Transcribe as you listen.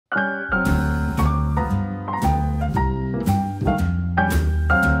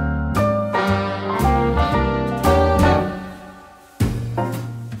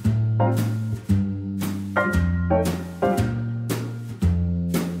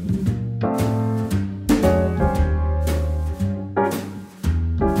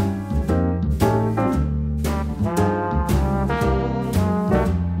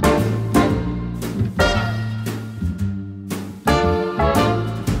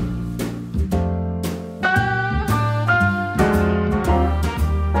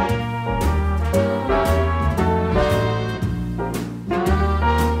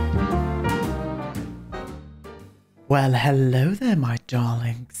hello there, my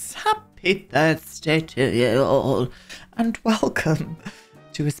darlings. Happy Thursday to you all, and welcome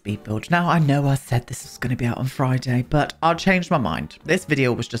to a speed build. Now, I know I said this was going to be out on Friday, but I'll change my mind. This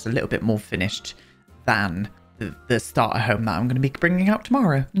video was just a little bit more finished than the starter home that I'm going to be bringing out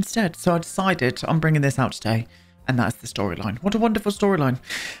tomorrow instead. So I decided I'm bringing this out today, and that's the storyline. What a wonderful storyline.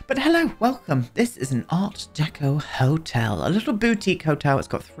 But hello, welcome. This is an Art Deco hotel, a little boutique hotel. It's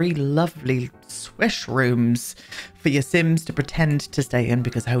got 3 lovely swish rooms for your Sims to pretend to stay in,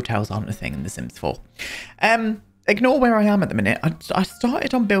 because hotels aren't a thing in The Sims 4. Ignore where I am at the minute. I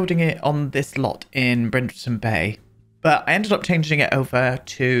started on building it on this lot in Brindleton Bay, but I ended up changing it over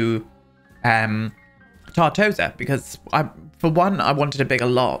to Tartosa because for one, I wanted a bigger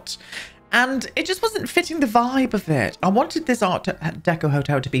lot. And it just wasn't fitting the vibe of it. I wanted this Art Deco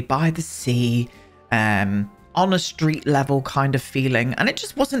hotel to be by the sea, on a street level kind of feeling. And it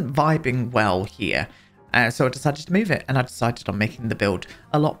just wasn't vibing well here. So I decided to move it. And I decided on making the build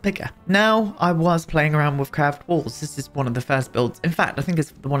a lot bigger. Now, I was playing around with curved walls. This is one of the first builds. In fact, I think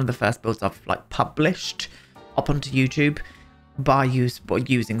it's one of the first builds I've published up onto YouTube by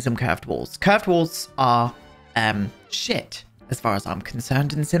using some curved walls. Curved walls are shit. As far as I'm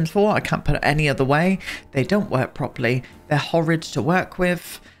concerned in Sims 4, I can't put it any other way. They don't work properly. They're horrid to work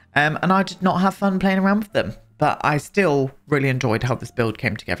with. And I did not have fun playing around with them. But I still really enjoyed how this build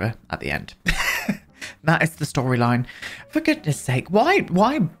came together at the end. That is the storyline. For goodness sake, why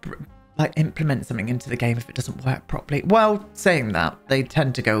implement something into the game if it doesn't work properly? Well, saying that, they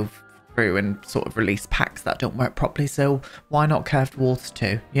tend to go through and sort of release packs that don't work properly. So why not curved walls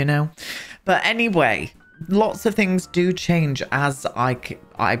too, you know? But anyway, lots of things do change as I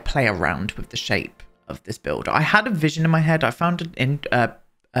play around with the shape of this build. I had a vision in my head. I found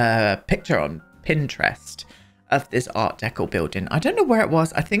a picture on Pinterest of this Art Deco building. I don't know where it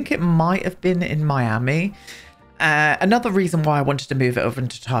was. I think it might have been in Miami. Another reason why I wanted to move it over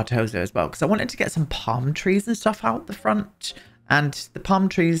into Tartosa as well, because I wanted to get some palm trees and stuff out the front. And the palm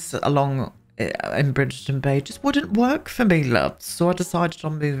trees along in Bridgeton Bay just wouldn't work for me, love. So I decided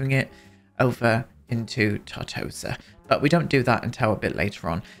on moving it over into Tartosa, but we don't do that until a bit later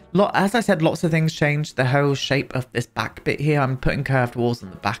on. As I said, lots of things changed. The whole shape of this back bit here, I'm putting curved walls on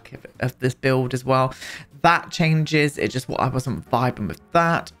the back of this build as well. That changes. It just, I wasn't vibing with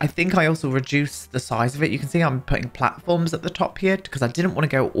that. I think I also reduced the size of it. You can see I'm putting platforms at the top here because I didn't want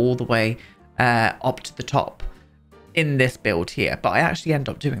to go all the way up to the top in this build here, but I actually end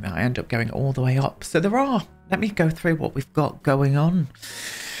up doing that. I end up going all the way up. So let me go through what we've got going on.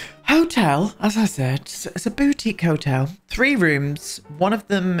 Hotel, as I said, it's a boutique hotel, 3 rooms. One of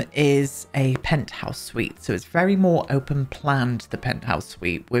them is a penthouse suite, so it's very more open planned, the penthouse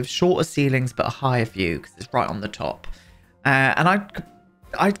suite, with shorter ceilings but a higher view because it's right on the top. And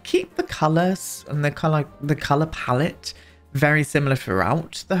I'd keep the colours and the colour palette very similar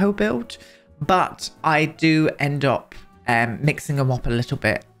throughout the whole build, but I do end up mixing them up a little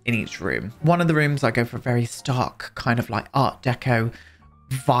bit in each room. One of the rooms I go for a very stark kind of like Art Deco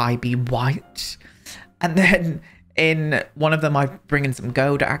vibey white, and then in one of them I bring in some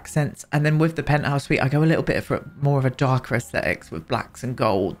gold accents, and then with the penthouse suite I go a little bit for more of a darker aesthetics with blacks and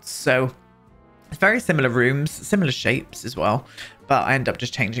golds. So it's very similar rooms, similar shapes as well, but I end up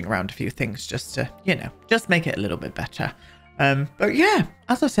just changing around a few things just to, you know, just make it a little bit better. But yeah,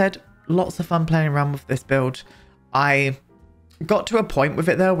 as I said, lots of fun playing around with this build. I got to a point with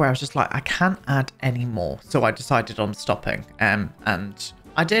it though where I was just like, I can't add any more, so I decided on stopping, and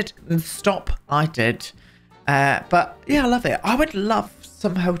I did stop. I did. But yeah, I love it. I would love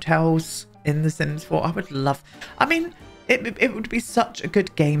some hotels in The Sims 4. I would love, I mean, it would be such a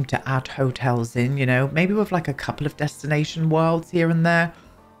good game to add hotels in, you know, maybe with like a couple of destination worlds here and there.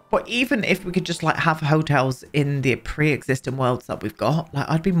 But even if we could just like have hotels in the pre-existing worlds that we've got, like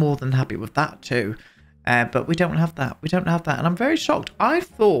I'd be more than happy with that too. But we don't have that. We don't have that. And I'm very shocked. I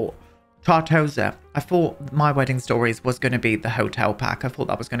thought Tartosa, I thought My Wedding Stories was going to be the hotel pack. I thought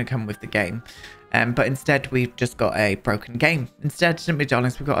that was going to come with the game. But instead, we've just got a broken game. Instead, didn't we,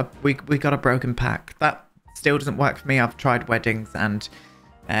 darlings? We got a broken pack. That still doesn't work for me. I've tried weddings and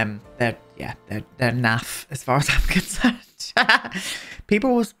they're naff as far as I'm concerned.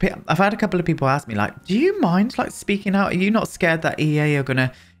 I've had a couple of people ask me like, do you mind like speaking out? Are you not scared that EA are going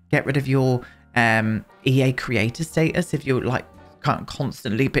to get rid of your EA creator status if you're like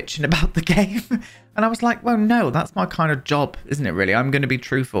constantly bitching about the game? And I was like, well, no, that's my kind of job, isn't it, really? I'm going to be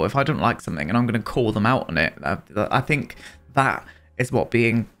truthful. If I don't like something and I'm going to call them out on it, I think that is what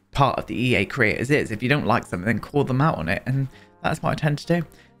being part of the EA creators is. If you don't like something, then call them out on it. And that's what I tend to do.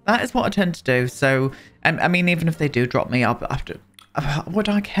 That is what I tend to do. So, I mean, even if they do drop me up after, would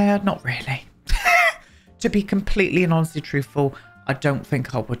I care? Not really. to be completely and honestly truthful, I don't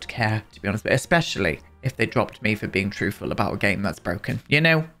think I would care, to be honest, but especially if they dropped me for being truthful about a game that's broken. You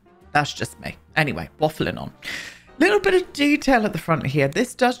know, that's just me. Anyway, waffling on. Little bit of detail at the front here.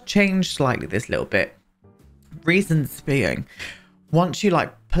 This does change slightly, this little bit. Reasons being, once you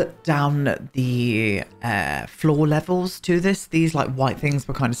like put down the floor levels to this, these like white things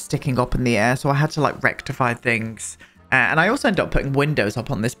were kind of sticking up in the air. So I had to like rectify things. And I also ended up putting windows up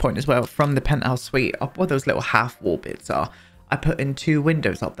on this point as well from the penthouse suite up where those little half wall bits are. I put in 2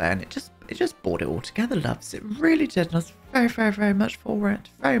 windows up there and it just brought it all together, loves. It really did. And I was very, very, very much for it.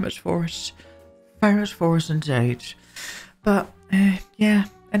 Very much for it. Very much for it indeed. But yeah.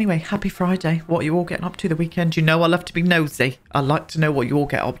 Anyway, happy Friday. What are you all getting up to the weekend? You know I love to be nosy. I like to know what you all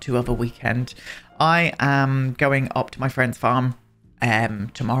get up to over weekend. I am going up to my friend's farm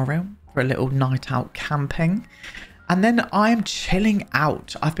tomorrow for a little night out camping. And then I am chilling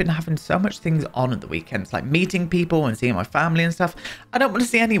out. I've been having so much things on at the weekends, like meeting people and seeing my family and stuff. I don't want to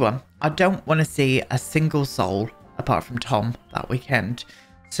see anyone. I don't want to see a single soul apart from Tom that weekend.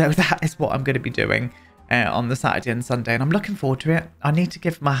 So that is what I'm going to be doing on the Saturday and Sunday. And I'm looking forward to it. I need to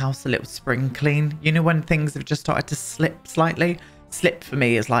give my house a little spring clean. You know, when things have just started to slip slightly. Slip for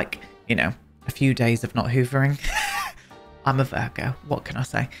me is like, you know, a few days of not hoovering. I'm a Virgo. What can I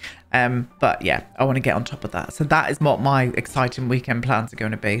say? But yeah, I want to get on top of that. So that is what my exciting weekend plans are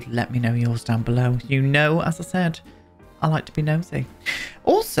going to be. Let me know yours down below. You know, as I said, I like to be nosy.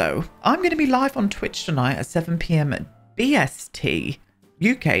 Also, I'm going to be live on Twitch tonight at 7 p.m. BST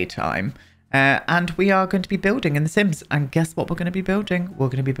UK time. And we are going to be building in The Sims. And guess what we're going to be building? We're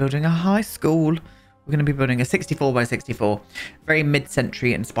going to be building a high school. We're going to be building a 64 by 64, very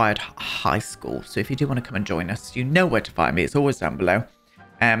mid-century inspired high school. So if you do want to come and join us, you know where to find me. It's always down below.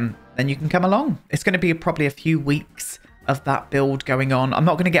 Then you can come along. It's going to be probably a few weeks of that build going on. I'm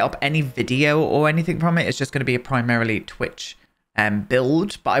not going to get up any video or anything from it. It's just going to be a primarily Twitch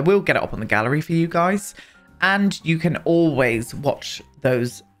build, but I will get it up on the gallery for you guys. And you can always watch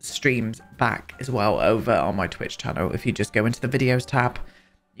those streams back as well over on my Twitch channel. If you just go into the videos tab,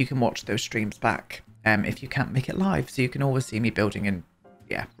 you can watch those streams back. If you can't make it live, so you can always see me building in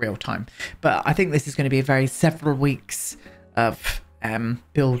real time. But I think this is going to be several weeks of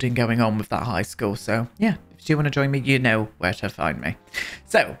building going on with that high school. So yeah, if you want to join me, you know where to find me.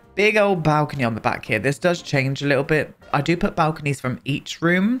 So big old balcony on the back here. This does change a little bit. I do put balconies from each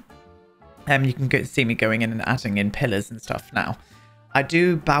room. You can see me going in and adding in pillars and stuff now. I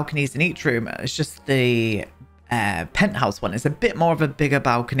do balconies in each room. It's just the penthouse one is a bit more of a bigger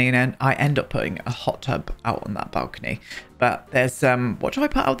balcony, and I end up putting a hot tub out on that balcony. But there's what do I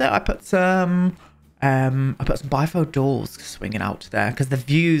put out there? I put some bifold doors swinging out there because the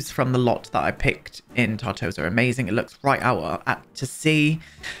views from the lot that I picked in Tartosa are amazing. It looks right out to sea.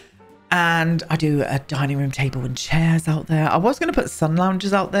 And I do a dining room table and chairs out there. I was going to put sun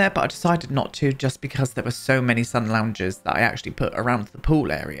lounges out there, but I decided not to, just because there were so many sun lounges that I actually put around the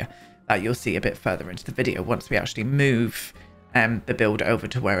pool area. You'll see a bit further into the video once we actually move the build over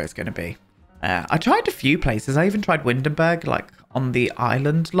to where it's going to be. I tried a few places. I even tried Windenburg, like on the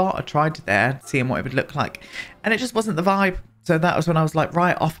island lot. I tried there, seeing what it would look like, and it just wasn't the vibe. So that was when I was like,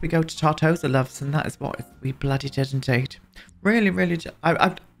 right, off we go to Tartosa, loves, and that is what we bloody did indeed. Really, really did.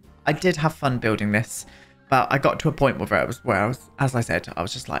 I did have fun building this, but I got to a point where I was, as I said, I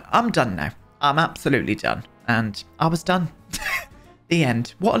was just like, I'm done now. I'm absolutely done, and I was done. The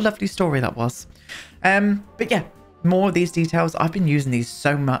end. What a lovely story that was. But yeah, more of these details. I've been using these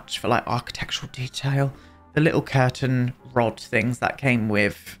so much for like architectural detail. The little curtain rod things that came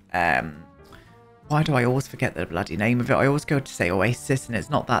with why do I always forget the bloody name of it? I always go to say Oasis, and it's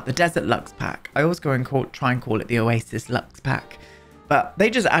not that. The Desert Luxe Pack. I always go and try and call it the Oasis Luxe Pack. But they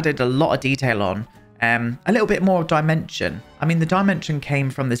just added a lot of detail on. A little bit more dimension. I mean, the dimension came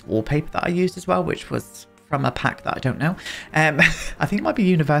from this wallpaper that I used as well, which was from a pack that I don't know. I think it might be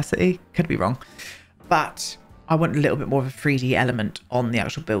University, could be wrong, but I want a little bit more of a 3D element on the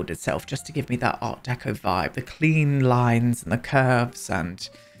actual build itself, just to give me that Art Deco vibe, the clean lines and the curves. And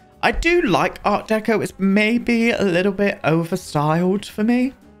I do like Art Deco. It's maybe a little bit over-styled for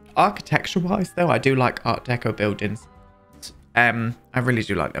me, architecture wise though. I do like Art Deco buildings. I really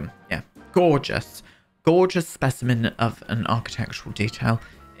do like them. Yeah, gorgeous specimen of an architectural detail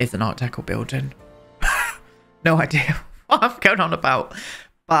is an Art Deco building. No idea what I'm going on about,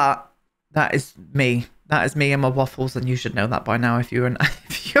 but that is me. That is me and my waffles, and you should know that by now if you're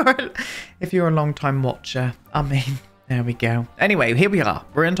a long time watcher. I mean, there we go. Anyway, here we are.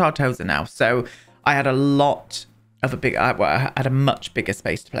 We're in Tartosa now. So I had a lot of I had a much bigger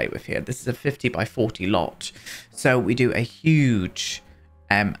space to play with here. This is a 50 by 40 lot, so we do a huge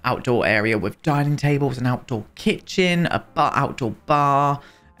outdoor area with dining tables, an outdoor kitchen, a outdoor bar,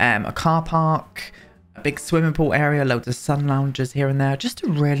 a car park, a big swimming pool area, loads of sun loungers here and there. Just a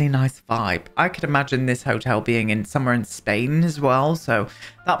really nice vibe. I could imagine this hotel being in somewhere in Spain as well, so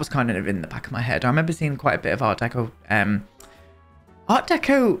that was kind of in the back of my head. I remember seeing quite a bit of Art Deco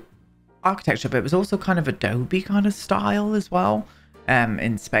architecture, but it was also kind of Adobe kind of style as well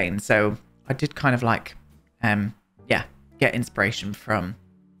in Spain. So I did kind of like, yeah, get inspiration from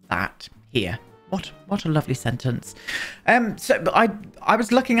that here. What a lovely sentence. So I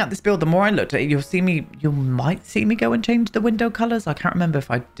was looking at this build. The more I looked at it, you might see me go and change the window colors. I can't remember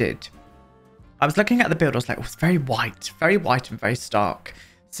if I did. I was looking at the build. I was like, oh, it's very white and very stark.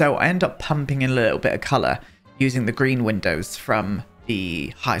 So I end up pumping in a little bit of color using the green windows from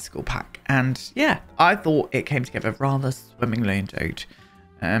the high school pack. And yeah, I thought it came together rather swimmingly indeed.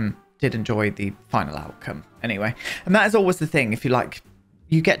 Did enjoy the final outcome anyway. And that is always the thing. If you like,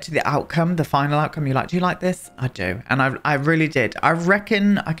 you get to the outcome, the final outcome, you're like, do you like this? I do. And I really did. I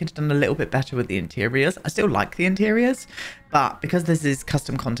reckon I could have done a little bit better with the interiors. I still like the interiors, but because this is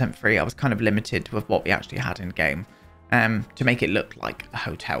custom content free, I was kind of limited with what we actually had in game to make it look like a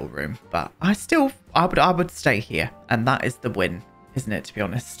hotel room. But I would stay here. And that is the win, isn't it, to be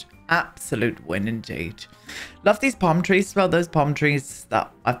honest? Absolute win indeed. Love these palm trees as well. Those palm trees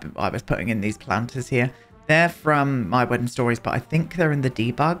that I was putting in these planters here. They're from My Wedding Stories, but I think they're in the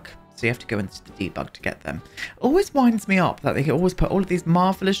debug. So you have to go into the debug to get them. Always winds me up that they always put all of these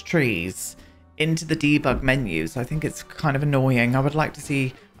marvelous trees into the debug menus. I think it's kind of annoying. I would like to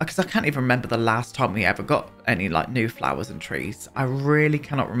see, because I can't even remember the last time we ever got any like new flowers and trees. I really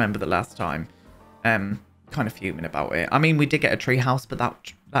cannot remember the last time. Kind of fuming about it. I mean, we did get a tree house, but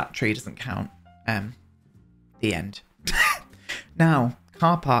that tree doesn't count. The end. Now,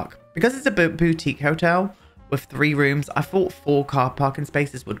 car park. Because it's a boutique hotel with 3 rooms, I thought 4 car parking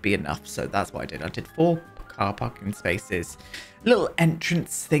spaces would be enough. So that's what I did. I did 4 car parking spaces. Little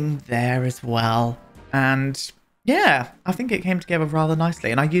entrance thing there as well. And yeah, I think it came together rather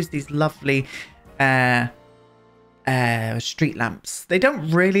nicely. And I used these lovely street lamps. They don't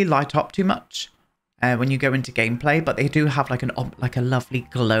really light up too much when you go into gameplay, but they do have like a lovely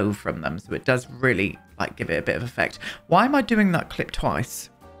glow from them. So it does really like give it a bit of effect. Why am I doing that clip twice?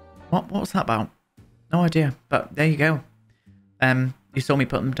 What was that about? No idea, but there you go. You saw me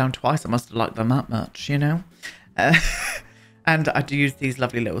put them down twice. I must have liked them that much, you know? And I do use these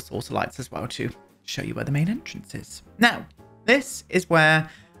lovely little saucer lights as well to show you where the main entrance is. Now, this is where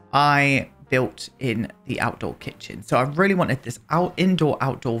I built in the outdoor kitchen. So I really wanted this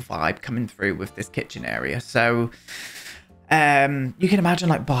indoor-outdoor vibe coming through with this kitchen area. So you can imagine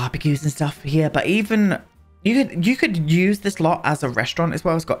like barbecues and stuff here, but even you could use this lot as a restaurant as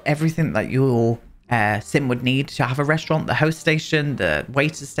well. It's got everything that your sim would need to have a restaurant, the host station, the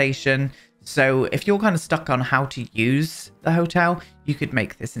waiter station. So if you're kind of stuck on how to use the hotel, you could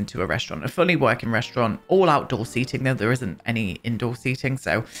make this into a restaurant, a fully working restaurant, all outdoor seating, though there isn't any indoor seating.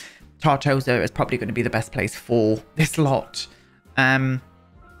 So Tartosa is probably going to be the best place for this lot.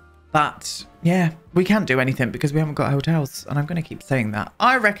 But yeah, we can't do anything because we haven't got hotels. And I'm going to keep saying that.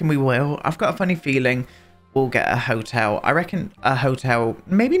 I reckon we will. I've got a funny feeling we'll get a hotel. I reckon a hotel,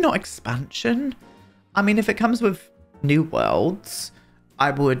 maybe not expansion. I mean, if it comes with new worlds,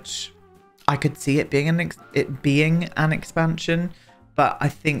 I could see it being an expansion. But I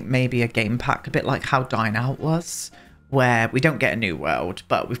think maybe a game pack, a bit like how Dine Out was, where we don't get a new world,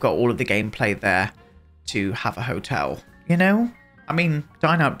 but we've got all of the gameplay there to have a hotel, you know? I mean,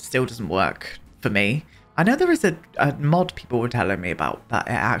 Dine Out still doesn't work for me. I know there is a mod people were telling me about that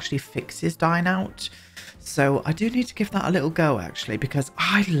it actually fixes Dine Out. So I do need to give that a little go, actually, because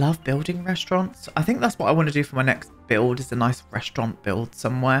I love building restaurants. I think that's what I want to do for my next build, is a nice restaurant build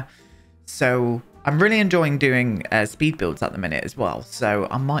somewhere. So I'm really enjoying doing speed builds at the minute as well. So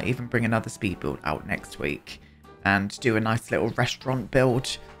I might even bring another speed build out next week and do a nice little restaurant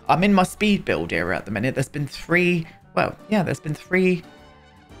build. I'm in my speed build era at the minute. There's been 3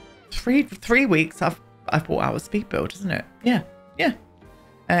 weeks I've brought out a speed build, isn't it? Yeah.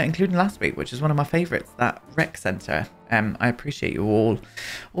 Including last week, which is one of my favorites, that rec center. I appreciate you all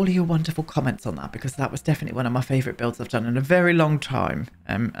of your wonderful comments on that, because that was definitely one of my favorite builds I've done in a very long time.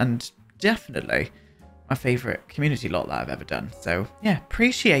 And definitely my favorite community lot that I've ever done. So yeah,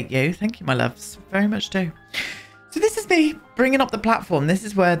 appreciate you. Thank you, my loves. Very much do. So this is me bringing up the platform. This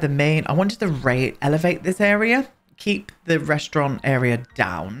is where I wanted to elevate this area, keep the restaurant area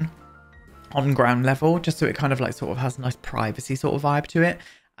down on ground level, just so it kind of like sort of has a nice privacy sort of vibe to it.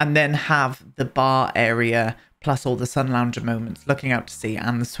 and then have the bar area plus all the sun lounger moments looking out to sea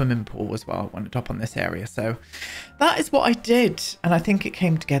and the swimming pool as well. I wanted up on this area. So that is what I did. And I think it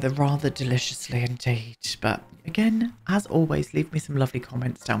came together rather deliciously indeed. But again, as always, leave me some lovely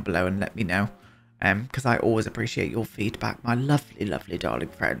comments down below and let me know. Because I always appreciate your feedback, my lovely, lovely darling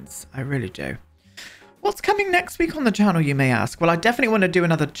friends. I really do. What's coming next week on the channel, you may ask? Well, I definitely want to do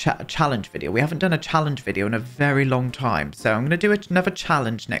another challenge video. We haven't done a challenge video in a very long time. So I'm going to do another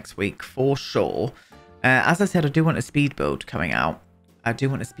challenge next week for sure. As I said, I do want a speed build coming out. I do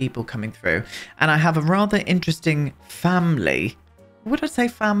want a speed build coming through. And I have a rather interesting family. Would I say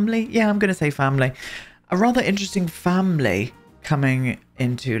family? Yeah, I'm going to say family. A rather interesting family coming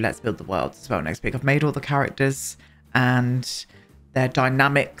into Let's Build the World as well next week. I've made all the characters and their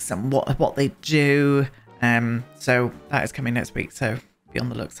dynamics and what they do. So that is coming next week. So be on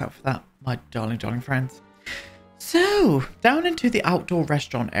the lookout for that, my darling, darling friends. So, down into the outdoor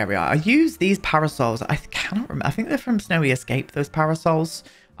restaurant area, I use these parasols. I cannot remember. I think they're from Snowy Escape, those parasols.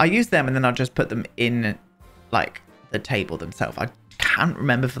 I use them and then I'll just put them in, like, the table themselves. I can't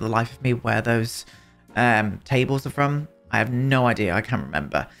remember for the life of me where those tables are from. I have no idea. I can't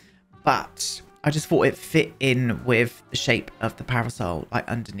remember. But I just thought it fit in with the shape of the parasol, like,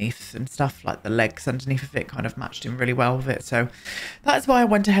 underneath and stuff. Like, the legs underneath of it kind of matched in really well with it. So, that's why I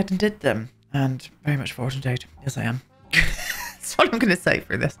went ahead and did them. And very much for it indeed. Yes, I am. That's what I'm going to say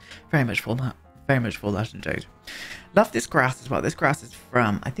through this. Very much for that. Very much for that indeed. Love this grass as well. This grass is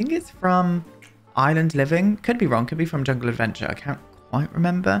from, I think it's from Island Living. Could be wrong. Could be from Jungle Adventure. I can't quite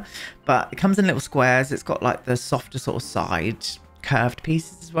remember. But it comes in little squares. It's got like the softer sort of side curved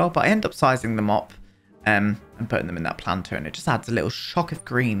pieces as well. But I end up sizing them up and putting them in that planter. And it just adds a little shock of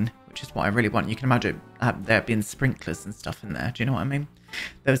green, which is what I really want. You can imagine there being sprinklers and stuff in there. Do you know what I mean?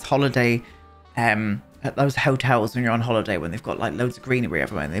 Those holiday... at those hotels when you're on holiday, when they've got like loads of greenery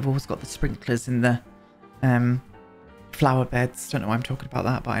everywhere, and they've always got the sprinklers in the flower beds. Don't know why I'm talking about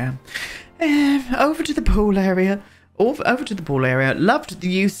that, but I am. Over to the pool area. Over to the pool area. Loved the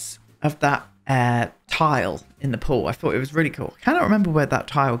use of that tile in the pool. I thought it was really cool. I cannot remember where that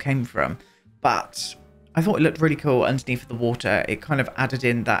tile came from, but I thought it looked really cool underneath the water. It kind of added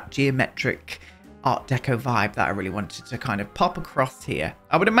in that geometric Art Deco vibe that I really wanted to kind of pop across here.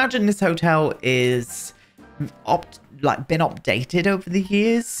 I would imagine this hotel is been updated over the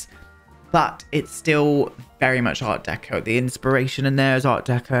years, but it's still very much Art Deco. The inspiration in there is Art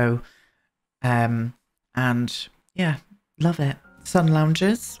Deco, and yeah, love it. Sun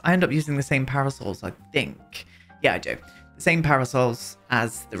lounges. I end up using the same parasols, I think. Yeah, I do. The same parasols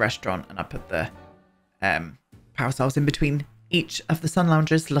as the restaurant, and I put the parasols in between each of the sun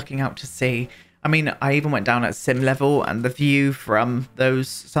lounges, looking out to sea. I mean, I even went down at sim level, and the view from those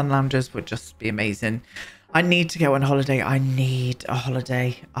sun lounges would just be amazing. I need to go on holiday. I need a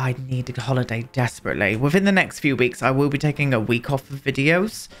holiday. I need a holiday desperately. Within the next few weeks, I will be taking a week off of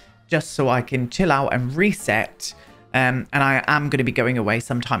videos just so I can chill out and reset. And I am going to be going away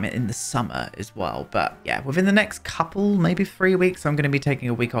sometime in the summer as well. But yeah, within the next couple, maybe 3 weeks, I'm going to be taking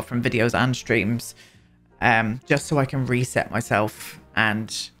a week off from videos and streams. Just so I can reset myself,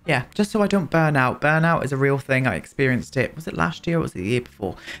 and yeah, just so I don't burn out. Burnout is a real thing. I experienced it. Was it last year or was it the year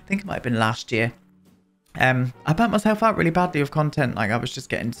before? I think it might have been last year. I burnt myself out really badly with content. Like, I was just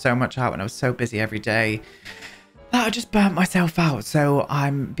getting so much out and I was so busy every day that I just burnt myself out. So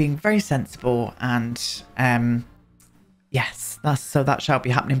I'm being very sensible, and yes, that shall be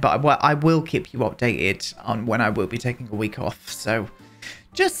happening. But I will keep you updated on when I will be taking a week off. So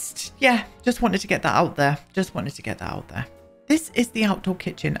just wanted to get that out there. Just wanted to get that out there. This is the outdoor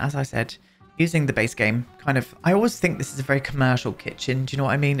kitchen, as I said, using the base game. Kind of, I always think this is a very commercial kitchen. Do you know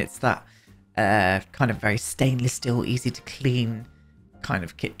what I mean? It's that kind of very stainless steel, easy to clean kind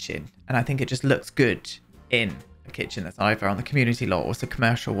of kitchen. And I think it just looks good in a kitchen that's either on the community lot or it's a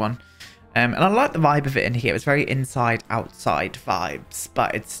commercial one. And I like the vibe of it in here. It's very inside, outside vibes,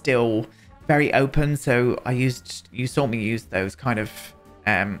 but it's still very open. So you saw me use those kind of,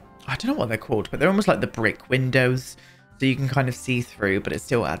 I don't know what they're called, but they're almost like the brick windows. So you can kind of see through, but it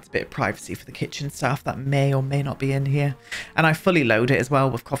still adds a bit of privacy for the kitchen staff that may or may not be in here. And I fully load it as well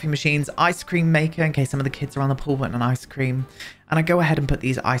with coffee machines, ice cream maker in case some of the kids are on the pool wanting an ice cream. And I go ahead and put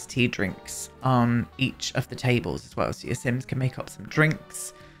these iced tea drinks on each of the tables as well. So your Sims can make up some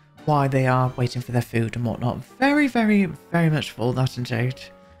drinks while they are waiting for their food and whatnot. Very, very, very much for that indeed.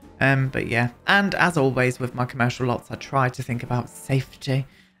 But yeah, and as always with my commercial lots, I try to think about safety.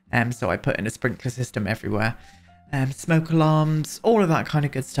 So I put in a sprinkler system everywhere. Smoke alarms, all of that kind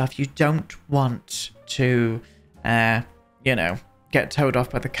of good stuff. You don't want to, you know, get told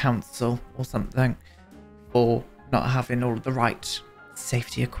off by the council or something for not having all of the right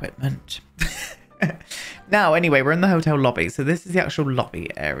safety equipment. Now, anyway, we're in the hotel lobby. So this is the actual lobby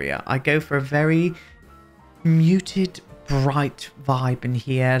area. I go for a very muted, bright vibe in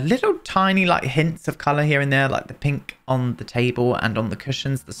here. Little tiny like hints of color here and there, like the pink on the table and on the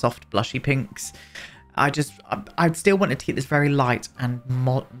cushions, the soft blushy pinks. I still wanted to keep this very light and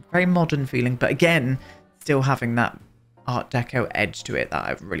very modern feeling, but again, still having that Art Deco edge to it that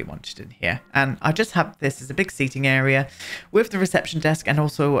I really wanted in here. And I just have this as a big seating area with the reception desk and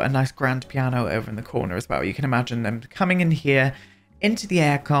also a nice grand piano over in the corner as well. You can imagine them coming in here into the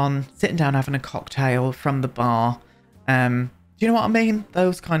aircon, sitting down having a cocktail from the bar. Do you know what I mean?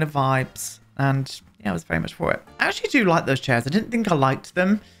 Those kind of vibes. And yeah, I was very much for it. I actually do like those chairs. I didn't think I liked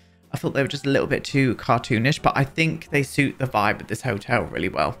them. I thought they were just a little bit too cartoonish, but I think they suit the vibe of this hotel really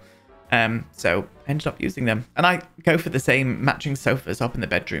well. So I ended up using them. And I go for the same matching sofas up in the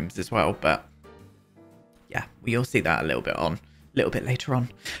bedrooms as well. But yeah, you'll see that a little bit later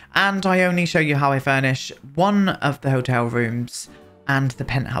on. And I only show you how I furnish one of the hotel rooms and the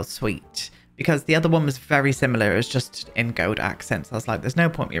penthouse suite, because the other one was very similar. It was just in gold accents. I was like, there's no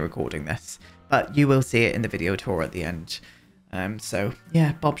point me recording this, but you will see it in the video tour at the end. So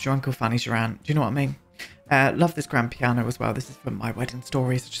yeah, Bob's your uncle, Fanny's your aunt. Do you know what I mean? Love this grand piano as well. This is from My Wedding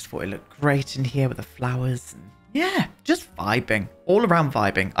Stories. I just thought it looked great in here with the flowers. And yeah, just vibing. All around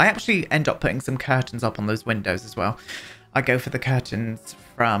vibing. I actually end up putting some curtains up on those windows as well. I go for the curtains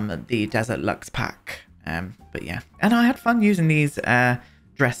from the Desert Luxe pack. But yeah, and I had fun using these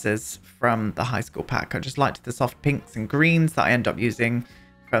dresses from the high school pack. I just liked the soft pinks and greens that I end up using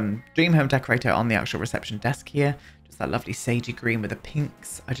from Dream Home Decorator on the actual reception desk here. Just that lovely sagey green with the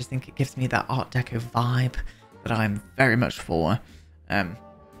pinks. I just think it gives me that Art Deco vibe that I'm very much for.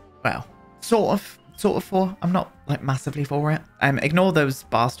 Well, sort of for. I'm not like massively for it. Ignore those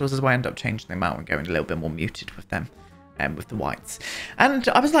bar stools as well. I end up changing them out and going a little bit more muted with them. With the whites. And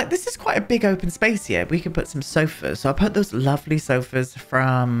I was like, this is quite a big open space here. We could put some sofas. So I put those lovely sofas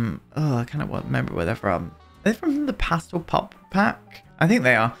from, oh, I cannot remember where they're from. They're from the Pastel Pop pack. I think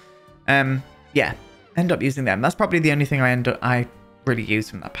they are. Yeah, end up using them. That's probably the only thing I really use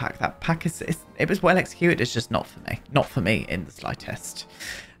from that pack. That pack it was well executed. It's just not for me. Not for me in the slightest.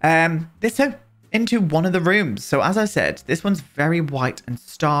 So into one of the rooms. So as I said, this one's very white and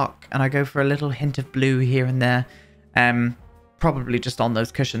stark, and I go for a little hint of blue here and there. Probably just on those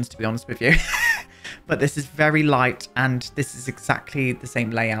cushions, to be honest with you. But this is very light, and this is exactly the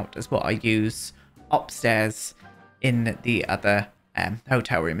same layout as what I use upstairs in the other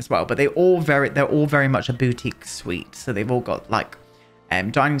hotel room as well. But they're all very much a boutique suite. So they've all got like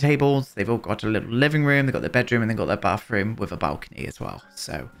dining tables, they've all got a little living room, they've got their bedroom, and they've got their bathroom with a balcony as well.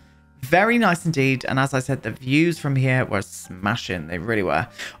 So very nice indeed. And as I said, the views from here were smashing. They really were.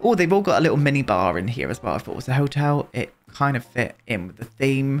 Oh, they've all got a little mini bar in here as well. I thought it was a hotel. It kind of fit in with the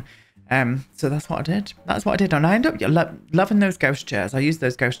theme. So that's what I did. That's what I did. And I ended up loving those ghost chairs. I used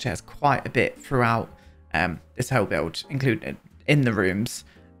those ghost chairs quite a bit throughout this whole build, including in the rooms.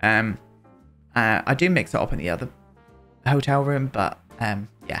 I do mix it up in the other hotel room, but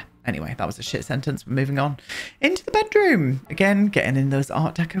yeah. Anyway, that was a shit sentence. We're moving on into the bedroom. Again, getting in those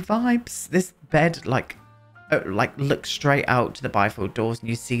Art Deco vibes. This bed, like looks straight out to the bifold doors, and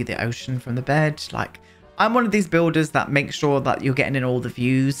you see the ocean from the bed. Like, I'm one of these builders that makes sure that you're getting in all the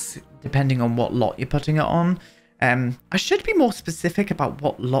views, depending on what lot you're putting it on. I should be more specific about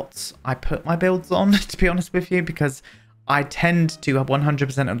what lots I put my builds on, to be honest with you, because I tend to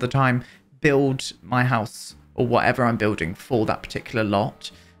 100% of the time build my house or whatever I'm building for that particular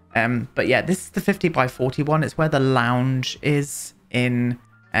lot. But yeah, this is the 50 by 41. It's where the lounge is in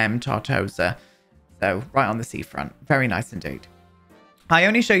Tartosa. So right on the seafront. Very nice indeed. I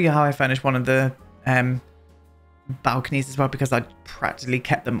only show you how I furnish one of the balconies as well, because I practically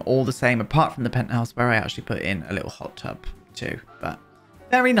kept them all the same, apart from the penthouse where I actually put in a little hot tub too. But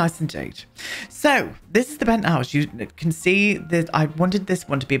very nice indeed. So this is the penthouse. You can see that I wanted this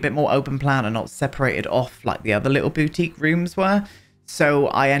one to be a bit more open plan and not separated off like the other little boutique rooms were. So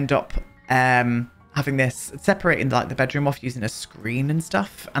I end up having this separating like the bedroom off using a screen and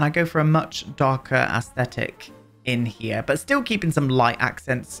stuff. And I go for a much darker aesthetic in here, but still keeping some light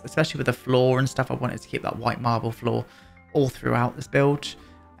accents, especially with the floor and stuff. I wanted to keep that white marble floor all throughout this build.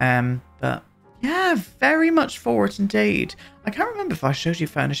 But yeah, very much for it indeed. I can't remember if I showed you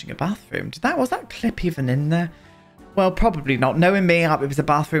furnishing a bathroom. Was that clip even in there? Well, probably not. Knowing me, it was a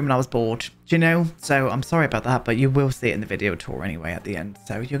bathroom and I was bored, do you know? So I'm sorry about that, but you will see it in the video tour anyway at the end.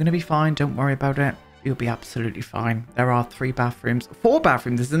 So you're going to be fine. Don't worry about it. You'll be absolutely fine. There are 3 bathrooms, 4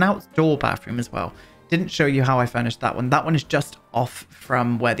 bathrooms. There's an outdoor bathroom as well. Didn't show you how I furnished that one. That one is just off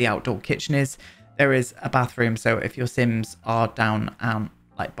from where the outdoor kitchen is. there is a bathroom. So if your Sims are down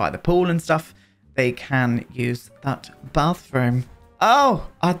like by the pool and stuff, they can use that bathroom. Oh,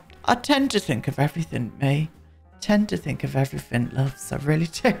 I tend to think of everything, me. Tend to think of everything, loves. I really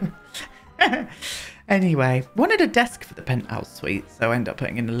do. Anyway, wanted a desk for the penthouse suite, so I end up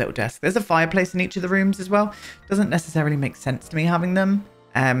putting in a little desk. There's a fireplace in each of the rooms as well. Doesn't necessarily make sense to me having them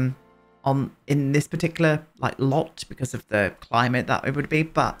in this particular like lot because of the climate that it would be,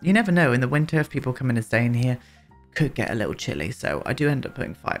 but you never know. In the winter, if people come in and stay in here, could get a little chilly, so I do end up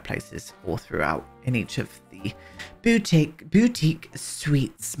putting fireplaces all throughout in each of the boutique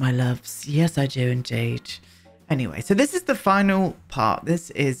suites, my loves. Yes, I do indeed. Anyway, so this is the final part.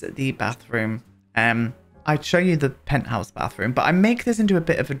 This is the bathroom. I'd show you the penthouse bathroom, but I make this into a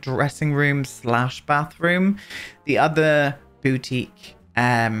bit of a dressing room / bathroom. The other boutique,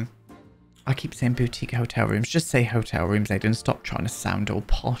 I keep saying boutique hotel rooms. Just say hotel rooms, Aiden. Stop trying to sound all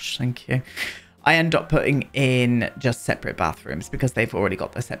posh. Thank you. I end up putting in just separate bathrooms because they've already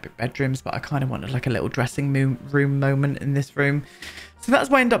got their separate bedrooms, but I kind of wanted like a little dressing room moment in this room. So that's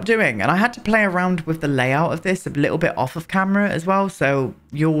what I end up doing. And I had to play around with the layout of this a little bit off of camera as well. So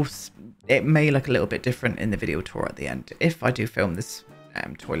it may look a little bit different in the video tour at the end. If I do film this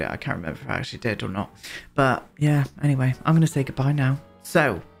toilet, I can't remember if I actually did or not. But yeah, anyway, I'm going to say goodbye now.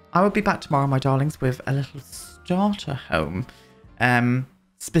 So I will be back tomorrow, my darlings, with a little starter home.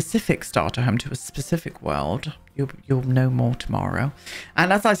 Specific starter home to a specific world. You'll know more tomorrow.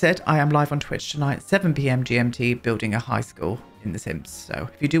 And as I said, I am live on Twitch tonight, 7 PM GMT, building a high school in The Sims. So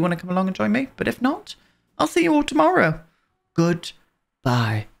if you do want to come along and join me, but if not, I'll see you all tomorrow.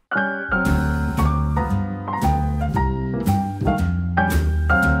 Goodbye.